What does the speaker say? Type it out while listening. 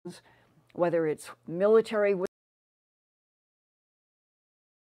whether it's military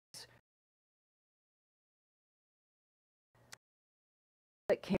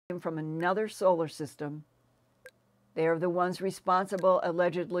that came from another solar system. They are the ones responsible,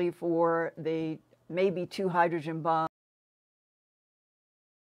 allegedly, for the maybe 2 hydrogen bombs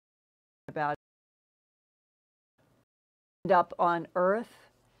about end up on Earth.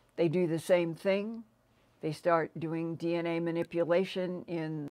 They do the same thing. They start doing DNA manipulation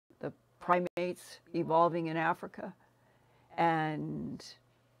in the primates evolving in Africa. And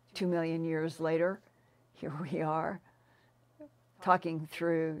 2 million years later, here we are, talking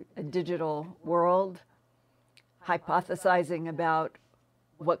through a digital world, hypothesizing about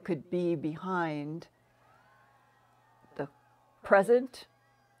what could be behind the present.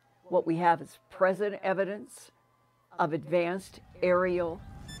 What we have is present evidence of advanced aerial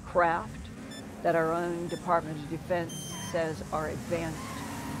craft that our own Department of Defense says are advanced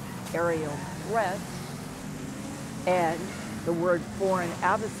aerial threats, and the word foreign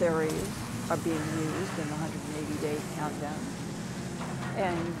adversaries are being used in the 180-day countdown.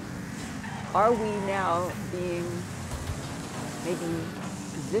 And are we now being maybe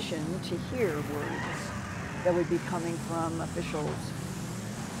positioned to hear words that would be coming from officials,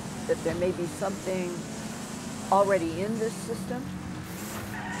 that there may be something already in this system,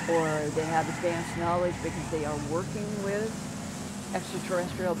 or they have advanced knowledge because they are working with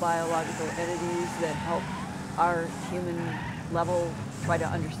extraterrestrial biological entities that help our human level try to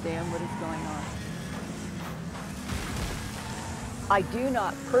understand what is going on? I do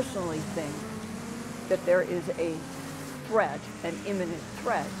not personally think that there is a threat, an imminent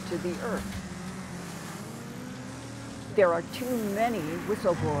threat to the Earth. There are too many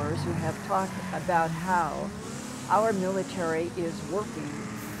whistleblowers who have talked about how our military is working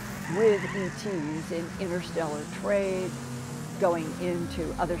with ETs in interstellar trade, going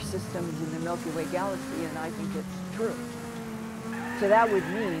into other systems in the Milky Way galaxy, and I think it's true. So that would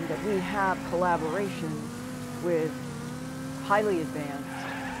mean that we have collaboration with highly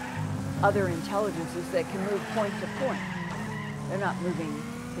advanced other intelligences that can move point to point. They're not moving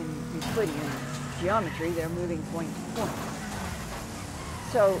in Euclidean geometry, they're moving point to point.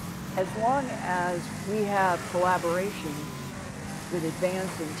 So as long as we have collaboration with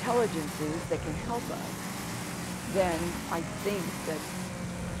advanced intelligences that can help us, then I think that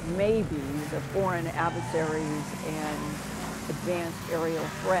maybe the foreign adversaries and advanced aerial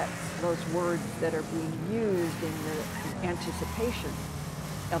threats, those words that are being used in the anticipation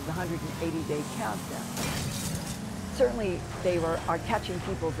of the 180-day countdown, certainly they are catching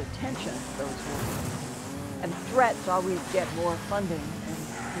people's attention, those words. And threats always get more funding and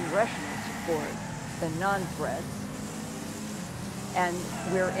congressional support than non-threats. And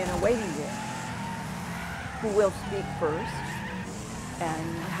we're in a waiting game. Who will speak first,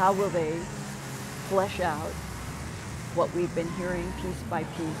 and how will they flesh out what we've been hearing piece by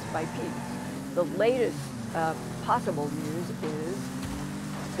piece by piece? The latest possible news is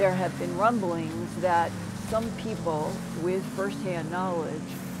there have been rumblings that some people with firsthand knowledge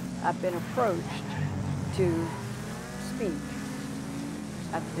have been approached to speak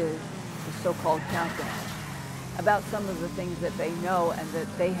at the so-called countdown about some of the things that they know and that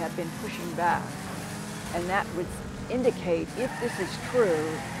they have been pushing back. And that would indicate, if this is true,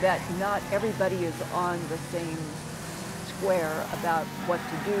 that not everybody is on the same square about what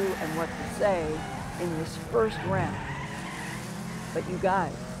to do and what to say in this first round. But you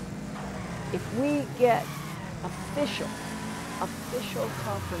guys, if we get official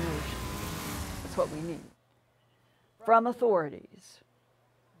confirmation, that's what we need, from authorities,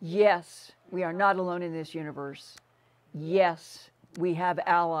 yes, we are not alone in this universe. Yes, we have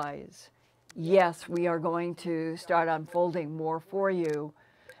allies. Yes, we are going to start unfolding more for you,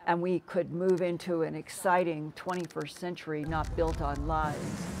 and we could move into an exciting 21st century not built on lies,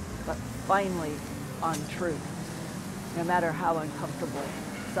 but finally on truth, no matter how uncomfortable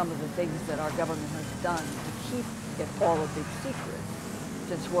some of the things that our government has done to keep it all a big secret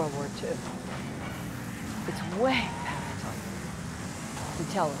since World War II. It's way past time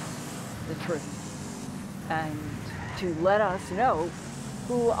to tell us the truth and to let us know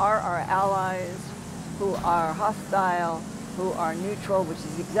who are our allies, who are hostile, who are neutral, which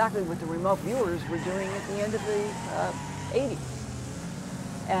is exactly what the remote viewers were doing at the end of the 80s.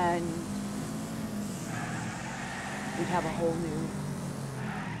 And we'd have a whole new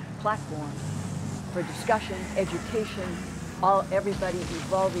platform for discussion, education, everybody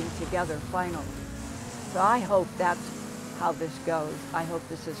evolving together finally. So I hope that's how this goes. I hope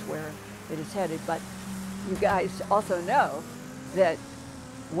this is where it is headed. But you guys also know that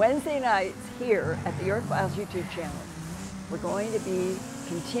Wednesday nights here at the Earthfiles YouTube channel, we're going to be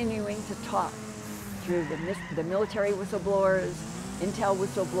continuing to talk through the military whistleblowers, intel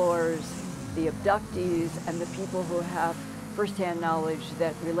whistleblowers, the abductees, and the people who have firsthand knowledge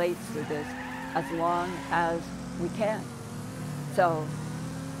that relates to this as long as we can. So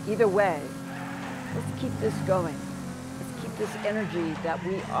either way, let's keep this going. Let's keep this energy that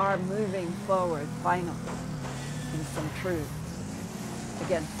we are moving forward finally in some truths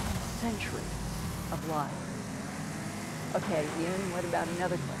against centuries of lies. Okay, Ian, what about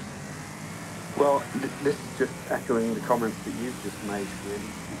another question? Well, this is just echoing the comments that you've just made,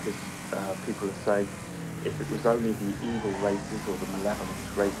 really, because people are saying if it was only the evil races or the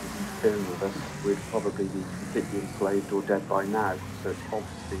malevolent races interfering with us, we'd probably be completely enslaved or dead by now. So it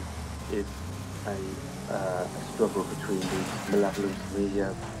obviously is a struggle between the malevolent and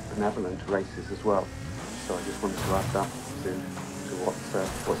the benevolent races as well. So I just wanted to add that to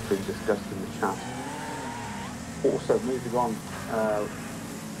what's been discussed in the chat. Also, moving on,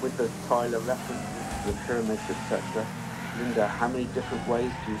 with the Tyler references, the pyramids, etc. Linda, how many different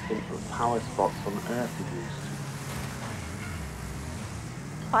ways do you think the power spots on Earth are used?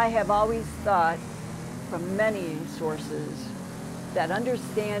 I have always thought from many sources that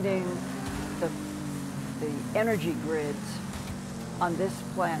understanding the energy grids on this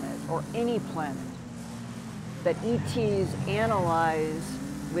planet or any planet that ETs analyze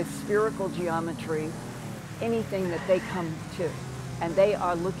with spherical geometry anything that they come to, and they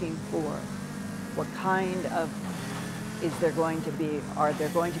are looking for what kind of, are there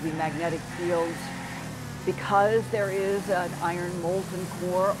going to be magnetic fields because there is an iron molten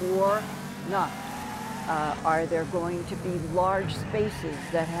core or not? Are there going to be large spaces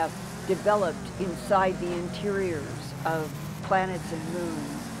that have developed inside the interiors of planets and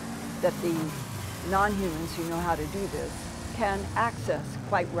moons that the non-humans who know how to do this can access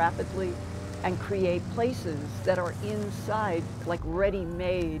quite rapidly and create places that are inside, like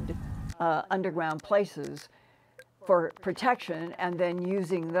ready-made underground places for protection, and then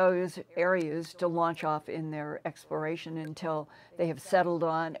using those areas to launch off in their exploration until they have settled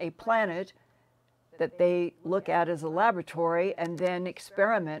on a planet that they look at as a laboratory and then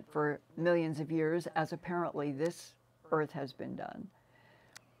experiment for millions of years, as apparently this Earth has been done.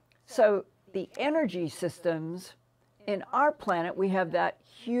 So the energy systems in our planet, we have that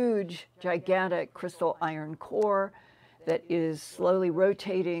huge, gigantic crystal iron core that is slowly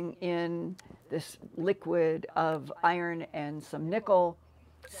rotating in this liquid of iron and some nickel,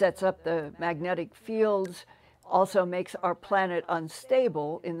 sets up the magnetic fields, also makes our planet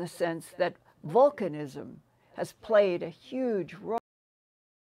unstable in the sense that volcanism has played a huge role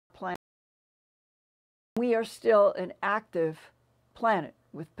in our planet. We are still an active planet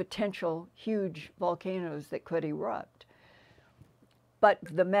with potential huge volcanoes that could erupt. But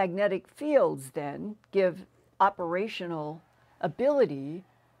the magnetic fields then give operational ability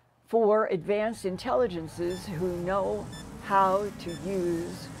for advanced intelligences who know how to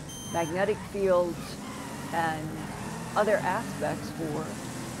use magnetic fields and other aspects for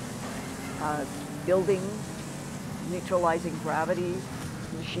building, neutralizing gravity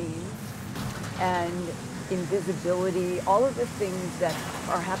machines, and invisibility, all of the things that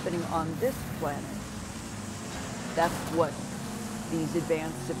are happening on this planet. That's what these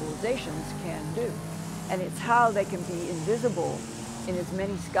advanced civilizations can do. And it's how they can be invisible in as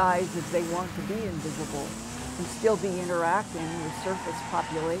many skies as they want to be invisible and still be interacting with surface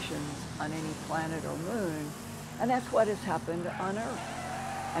populations on any planet or moon. And that's what has happened on Earth.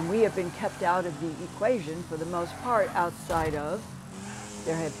 And we have been kept out of the equation for the most part outside of,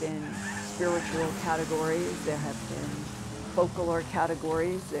 there have been spiritual categories, there have been folklore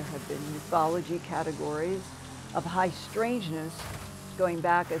categories, there have been mythology categories of high strangeness going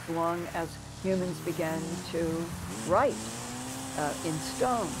back as long as humans began to write in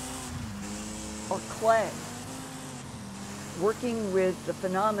stone or clay, working with the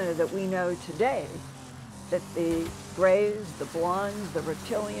phenomena that we know today, that the grays, the blondes, the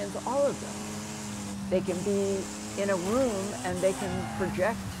reptilians, all of them, they can be in a room and they can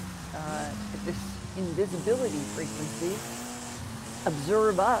project this invisibility frequency,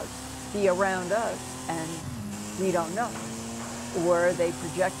 observe us, be around us, and we don't know. Or they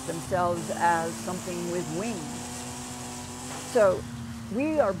project themselves as something with wings. So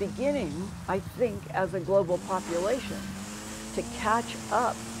we are beginning, I think, as a global population, to catch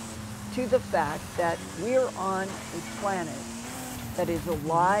up to the fact that we're on a planet that is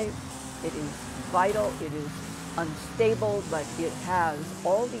alive, it is vital, it is unstable, but it has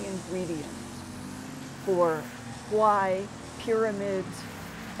all the ingredients for why pyramids,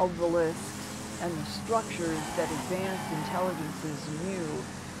 obelisks, and the structures that advanced intelligences knew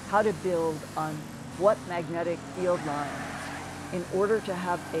how to build on what magnetic field lines in order to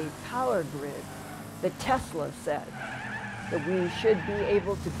have a power grid, that Tesla said that we should be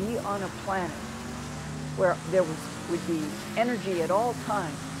able to be on a planet where there would be energy at all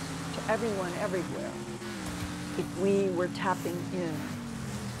times to everyone everywhere if we were tapping in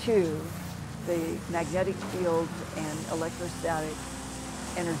to the magnetic fields and electrostatic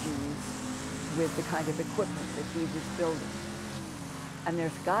energies with the kind of equipment that he was building. And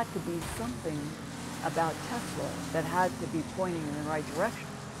there's got to be something about Tesla that had to be pointing in the right direction,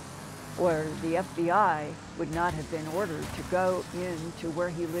 or the FBI would not have been ordered to go into where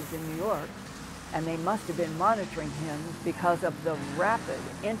he lived in New York, and they must have been monitoring him because of the rapid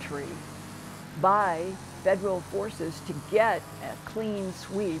entry by federal forces to get a clean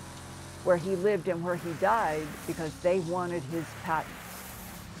sweep where he lived and where he died, because they wanted his patents.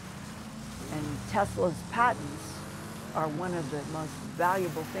 And Tesla's patents are one of the most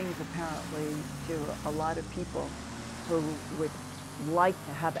valuable things, apparently, to a lot of people who would like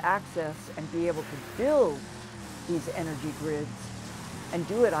to have access and be able to build these energy grids and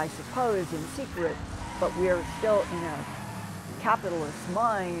do it, I suppose, in secret, but we're still in a capitalist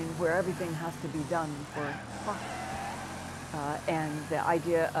mind where everything has to be done for profit. And the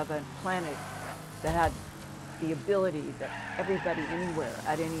idea of a planet that had the ability that everybody anywhere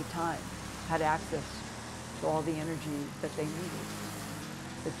at any time had access to all the energy that they needed.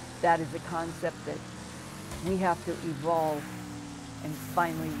 That is a concept that we have to evolve and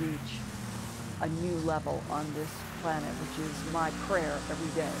finally reach a new level on this planet, which is my prayer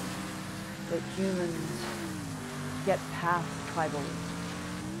every day, that humans get past tribalism.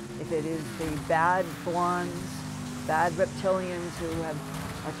 If it is the bad blondes, bad reptilians who are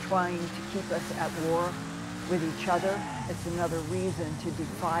trying to keep us at war with each other, it's another reason to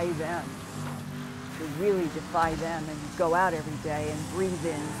defy them, to really defy them and go out every day and breathe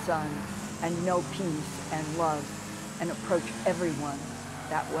in sun and know peace and love and approach everyone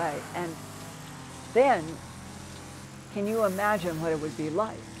that way. And then, can you imagine what it would be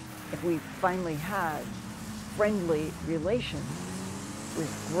like if we finally had friendly relations with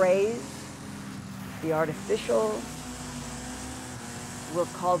grays, the artificial, we'll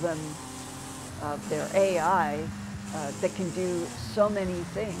call them their AI, that can do so many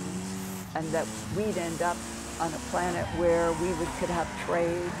things, and that we'd end up on a planet where we could have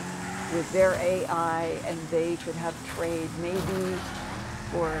trade with their AI, and they could have trade maybe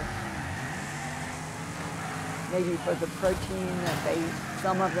for the protein that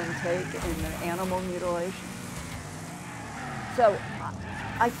some of them take in the animal mutilation. So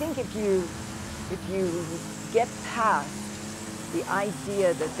I think if you get past the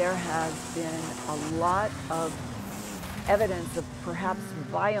idea that there has been a lot of evidence of perhaps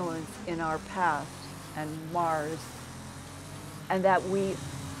violence in our past and Mars, and that we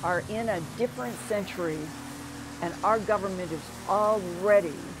are in a different century, and our government is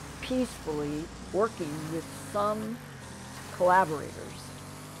already peacefully working with some collaborators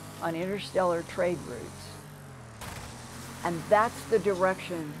on interstellar trade routes. And that's the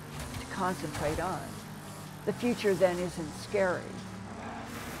direction to concentrate on. The future then isn't scary.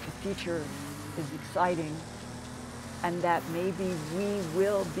 The future is exciting, and that maybe we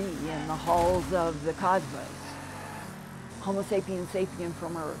will be in the halls of the cosmos. Homo sapiens sapien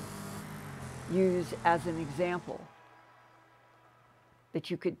from Earth, used as an example, that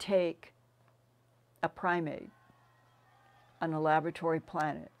you could take a primate on a laboratory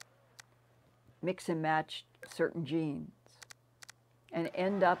planet, mix and match certain genes, and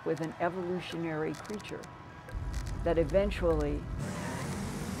end up with an evolutionary creature that eventually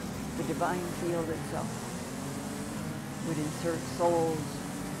the divine field itself would insert souls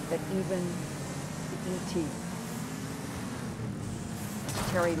that even the E.T., as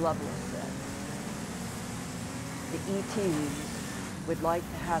Terry Lovelace said, the E.T.s would like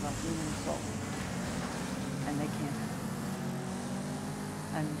to have a human soul, and they can't.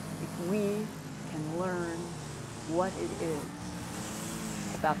 And if we can learn what it is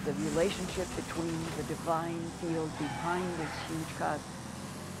about the relationship between the divine field behind this huge cosmos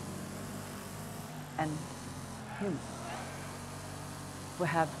and humans, who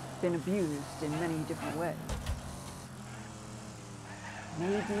have been abused in many different ways.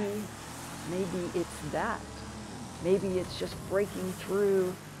 Maybe it's that. Maybe it's just breaking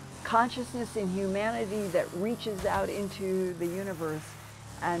through consciousness in humanity that reaches out into the universe,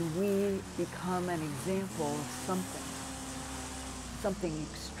 and we become an example of something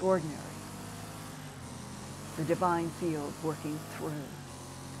extraordinary. The divine field working through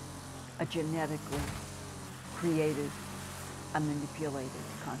a genetically created and manipulated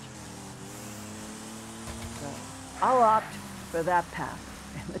consciousness. So I'll opt for that path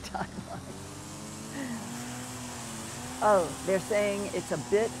in the timeline. Oh, they're saying it's a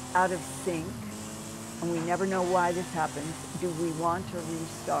bit out of sync, and we never know why this happens. Do we want to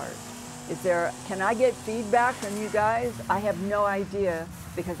restart? Can I get feedback from you guys? I have no idea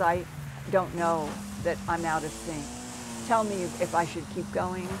because I don't know that I'm out of sync. Tell me if I should keep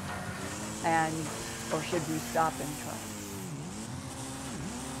going or should we stop and try?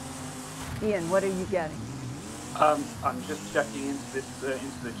 Ian, what are you getting? I'm just checking into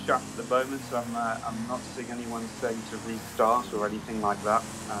the chat at the moment. I'm not seeing anyone saying to restart or anything like that.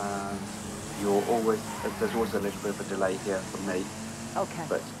 There's always a little bit of a delay here for me. Okay.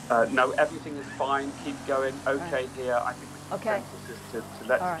 But no, everything is fine. Keep going. Okay, right. Here. I think the consensus is to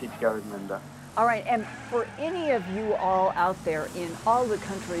let's keep going, Linda. All right, and for any of you all out there in all the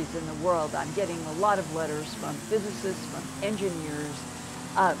countries in the world, I'm getting a lot of letters from physicists, from engineers.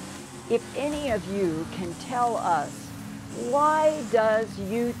 If any of you can tell us, why does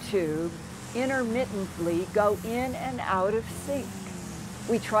YouTube intermittently go in and out of sync?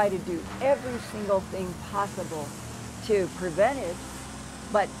 We try to do every single thing possible to prevent it,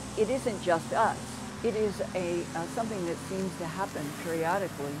 but it isn't just us. It is something that seems to happen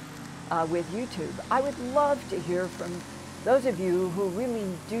periodically with YouTube. I would love to hear from those of you who really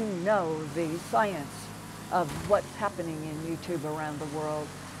do know the science of what's happening in YouTube around the world.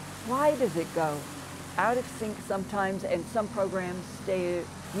 Why does it go out of sync sometimes and some programs stay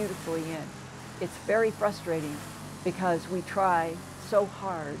beautifully in? It's very frustrating because we try so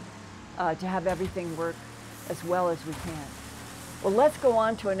hard to have everything work as well as we can. Well, let's go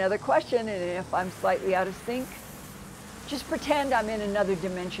on to another question, and if I'm slightly out of sync, just pretend I'm in another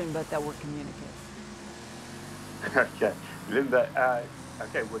dimension, but that we're communicating. Okay, Linda,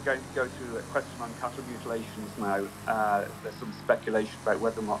 okay, we're going to go to a question on cattle mutilations now. There's some speculation about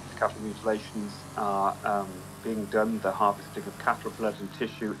whether or not cattle mutilations are being done. The harvesting of cattle blood and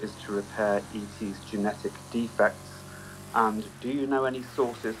tissue is to repair ET's genetic defects. And do you know any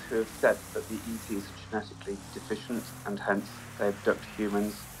sources who have said that the ETs are genetically deficient and hence they abduct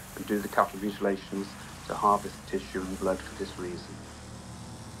humans and do the cattle mutilations to harvest tissue and blood for this reason?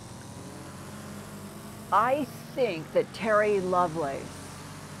 I think that Terry Lovelace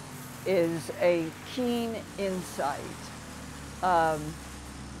is a keen insight.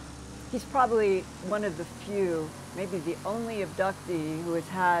 He's probably one of the few, maybe the only abductee who has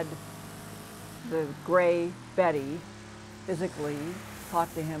had the gray Betty physically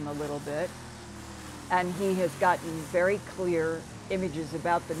talk to him a little bit, and he has gotten very clear images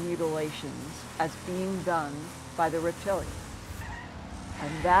about the mutilations as being done by the reptilians.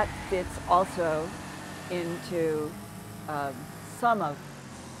 And that fits also into some of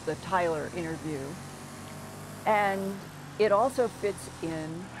the Tyler interview, and it also fits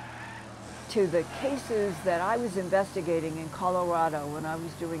in to the cases that I was investigating in Colorado when I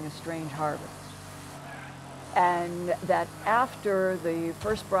was doing A Strange Harvest. And that after the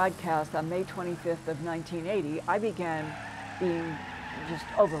first broadcast on May 25th of 1980, I began being just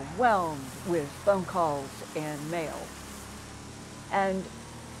overwhelmed with phone calls and mail. And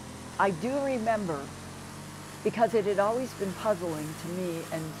I do remember, because it had always been puzzling to me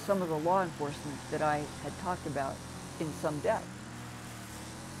and some of the law enforcement that I had talked about in some depth.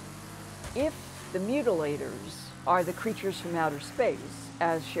 If the mutilators are the creatures from outer space,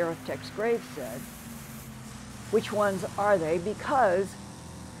 as Sheriff Tex Graves said, which ones are they? Because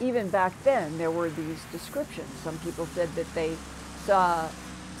even back then there were these descriptions. Some people said that they saw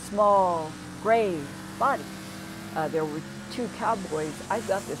small gray bodies. There were two cowboys, I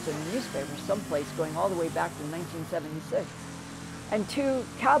got this in a newspaper someplace going all the way back to 1976, and two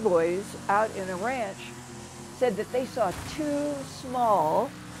cowboys out in a ranch said that they saw two small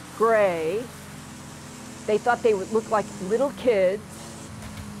gray, they thought they would look like little kids,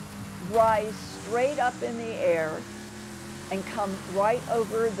 rise straight up in the air and come right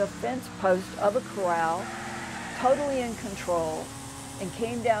over the fence post of a corral, totally in control, and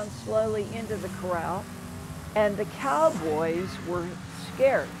came down slowly into the corral. And the cowboys were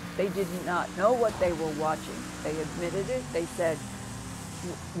scared. They did not know what they were watching. They admitted it. They said,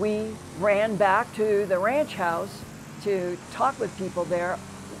 we ran back to the ranch house to talk with people there.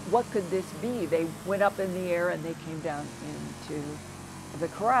 What could this be? They went up in the air and they came down into the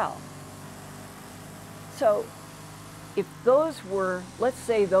corral. So if those were, let's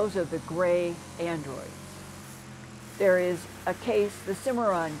say those are the gray androids. There is a case, the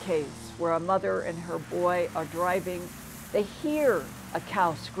Cimarron case, where a mother and her boy are driving. They hear a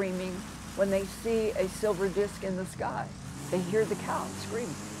cow screaming when they see a silver disc in the sky. They hear the cow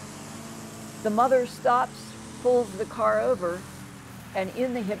screaming. The mother stops, pulls the car over, and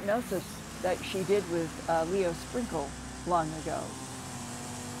in the hypnosis that she did with Leo Sprinkle long ago,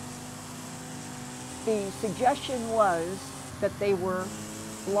 the suggestion was that they were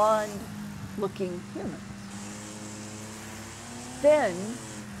blonde-looking humans. Then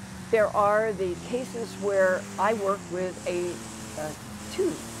there are the cases where I work with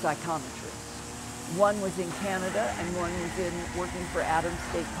two psychometrists. One was in Canada and one was working for Adams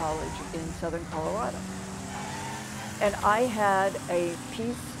State College in southern Colorado. And I had a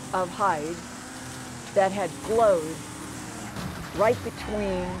piece of hide that had glowed right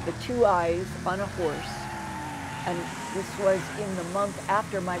between the two eyes on a horse. And this was in the month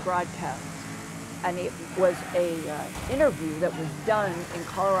after my broadcast. And it was a interview that was done in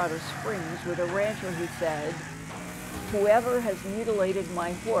Colorado Springs with a rancher who said, whoever has mutilated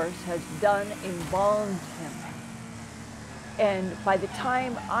my horse has done embalmed him. And by the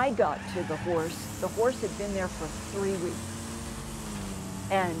time I got to the horse had been there for 3 weeks.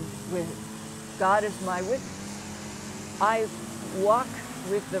 And with God as my witness, I walk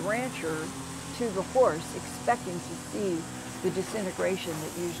with the rancher to the horse expecting to see the disintegration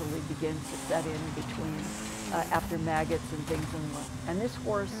that usually begins to set in between after maggots and things in the lung. And this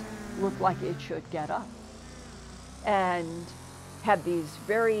horse looked like it should get up and had these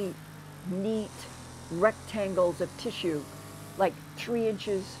very neat rectangles of tissue, like 3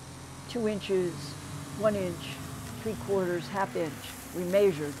 inches, 2 inches, 1 inch, 3/4, ½ inch. We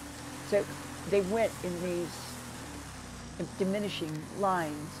measured. So they went in these diminishing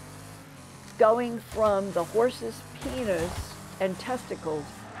lines, going from the horse's penis and testicles,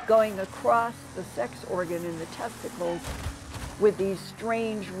 going across the sex organ in the testicles with these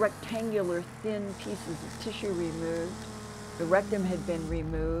strange rectangular thin pieces of tissue removed. The rectum had been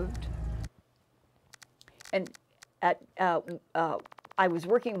removed. And I was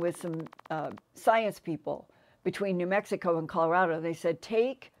working with some science people between New Mexico and Colorado. They said,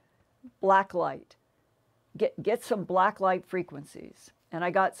 take black light, get some black light frequencies. And I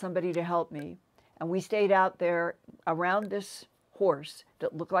got somebody to help me. And we stayed out there around this horse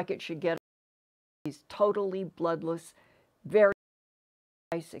that looked like it should get these totally bloodless, very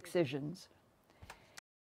nice excisions.